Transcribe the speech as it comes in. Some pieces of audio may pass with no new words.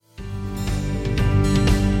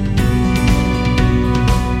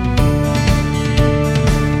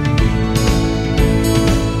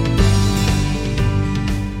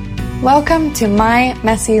Welcome to My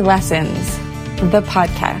Messy Lessons, the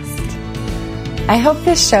podcast. I hope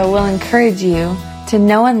this show will encourage you to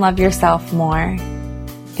know and love yourself more,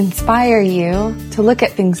 inspire you to look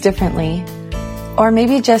at things differently, or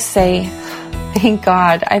maybe just say, thank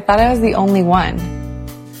God, I thought I was the only one.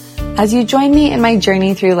 As you join me in my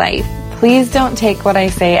journey through life, please don't take what I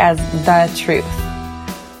say as the truth.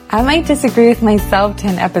 I might disagree with myself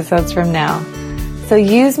 10 episodes from now, so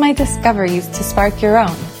use my discoveries to spark your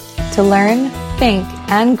own, to learn, think,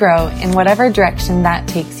 and grow in whatever direction that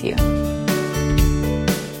takes you.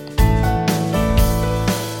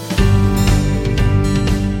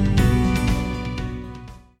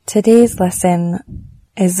 Today's lesson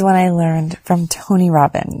is one I learned from Tony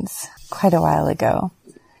Robbins quite a while ago.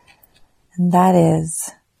 And that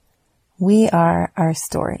is, we are our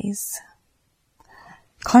stories.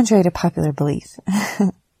 Contrary to popular belief,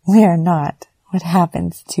 we are not what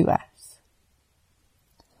happens to us.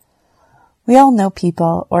 We all know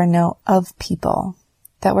people or know of people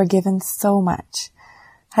that were given so much,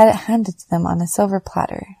 had it handed to them on a silver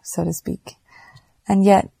platter, so to speak, and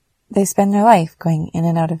yet they spend their life going in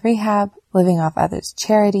and out of rehab, living off others'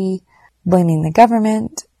 charity, blaming the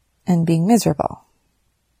government, and being miserable.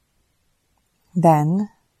 Then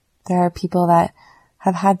there are people that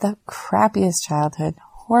have had the crappiest childhood,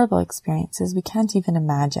 horrible experiences we can't even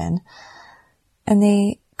imagine, and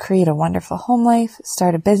they create a wonderful home life,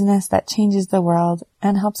 start a business that changes the world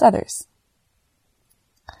and helps others.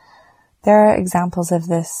 There are examples of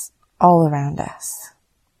this all around us.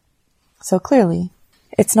 So clearly,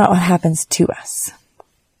 it's not what happens to us.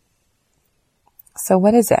 So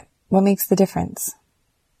what is it? What makes the difference?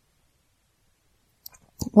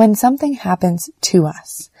 When something happens to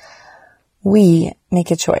us, we make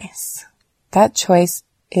a choice. That choice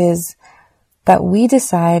is that we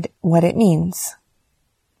decide what it means.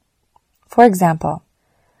 For example,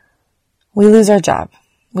 we lose our job.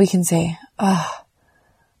 We can say, I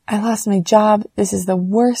lost my job. This is the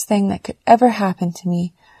worst thing that could ever happen to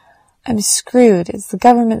me. I'm screwed. It's the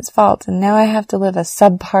government's fault. And now I have to live a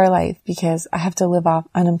subpar life because I have to live off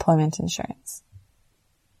unemployment insurance.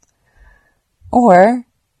 Or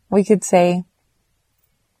we could say,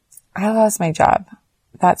 I lost my job.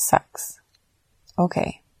 That sucks.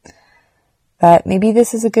 Okay. But maybe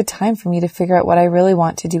this is a good time for me to figure out what I really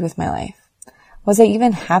want to do with my life. Was I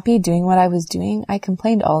even happy doing what I was doing? I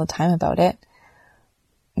complained all the time about it.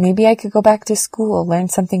 Maybe I could go back to school, learn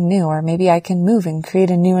something new, or maybe I can move and create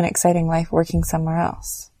a new and exciting life working somewhere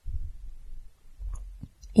else.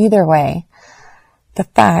 Either way, the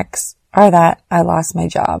facts are that I lost my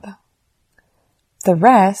job. The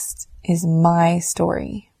rest is my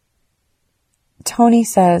story. Tony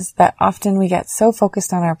says that often we get so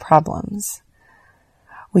focused on our problems.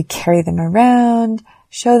 We carry them around,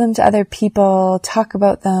 show them to other people, talk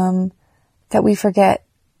about them, that we forget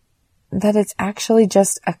that it's actually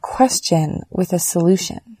just a question with a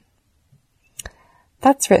solution.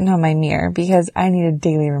 That's written on my mirror because I need a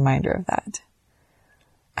daily reminder of that.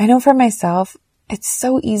 I know for myself, it's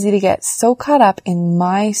so easy to get so caught up in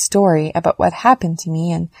my story about what happened to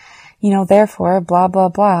me and, therefore, blah, blah,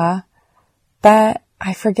 blah, that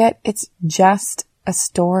I forget it's just a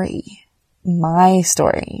story. My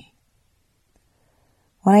story.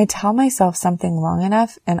 When I tell myself something long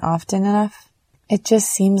enough and often enough, it just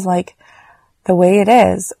seems like the way it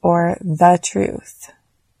is or the truth.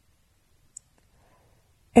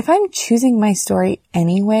 If I'm choosing my story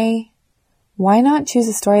anyway, why not choose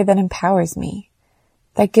a story that empowers me,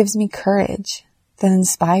 that gives me courage, that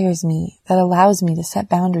inspires me, that allows me to set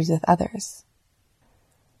boundaries with others?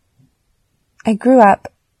 I grew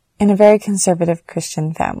up in a very conservative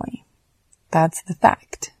Christian family. That's the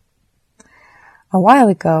fact. A while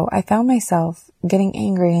ago, I found myself getting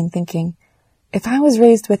angry and thinking, if I was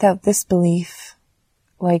raised without this belief,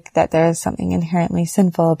 like that there is something inherently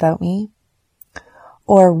sinful about me,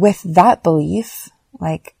 or with that belief,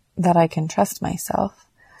 like that I can trust myself,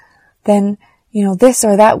 then, this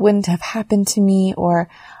or that wouldn't have happened to me, or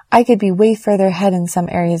I could be way further ahead in some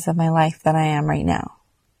areas of my life than I am right now.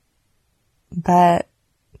 But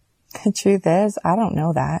the truth is, I don't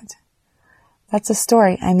know that. That's a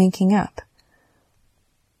story I'm making up.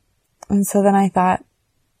 And so then I thought,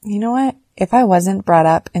 you know what? If I wasn't brought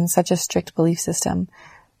up in such a strict belief system,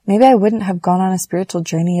 maybe I wouldn't have gone on a spiritual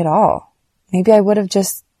journey at all. Maybe I would have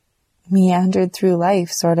just meandered through life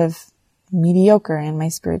sort of mediocre in my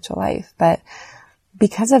spiritual life. But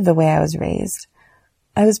because of the way I was raised,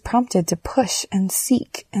 I was prompted to push and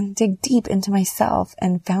seek and dig deep into myself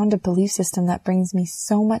and found a belief system that brings me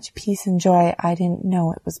so much peace and joy I didn't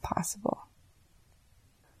know it was possible.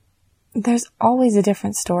 There's always a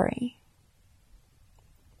different story.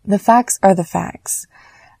 The facts are the facts,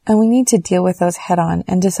 and we need to deal with those head on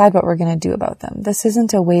and decide what we're going to do about them. This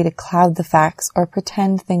isn't a way to cloud the facts or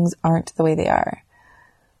pretend things aren't the way they are.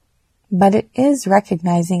 But it is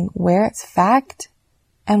recognizing where it's fact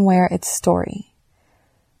and where it's story.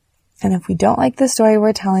 And if we don't like the story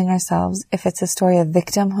we're telling ourselves, if it's a story of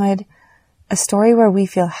victimhood, a story where we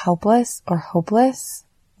feel helpless or hopeless,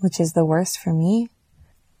 which is the worst for me,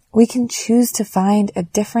 we can choose to find a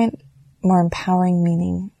different, more empowering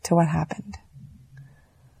meaning to what happened.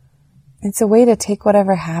 It's a way to take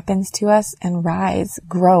whatever happens to us and rise,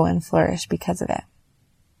 grow, and flourish because of it.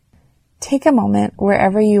 Take a moment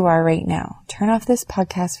wherever you are right now. Turn off this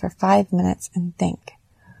podcast for 5 minutes and think.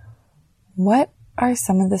 What are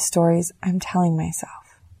some of the stories I'm telling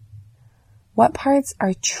myself? What parts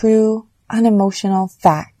are true, unemotional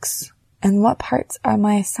facts? And what parts are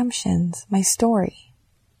my assumptions, my story?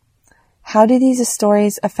 How do these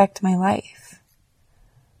stories affect my life?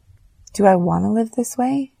 Do I want to live this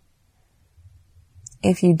way?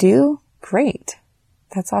 If you do, great.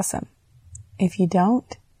 That's awesome. If you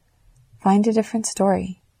don't, find a different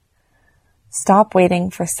story. Stop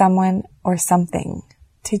waiting for someone or something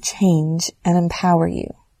to change and empower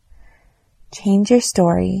you. Change your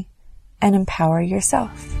story and empower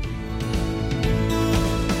yourself.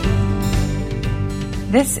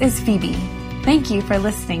 This is Phoebe. Thank you for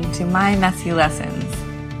listening to My Messy Lessons.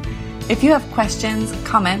 If you have questions,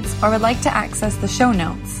 comments, or would like to access the show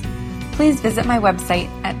notes, please visit my website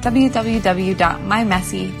at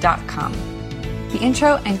www.mymessy.com. The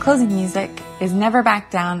intro and closing music is Never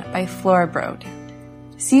Back Down by Flora Brode.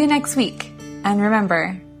 See you next week. And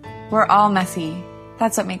remember, we're all messy.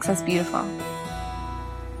 That's what makes us beautiful.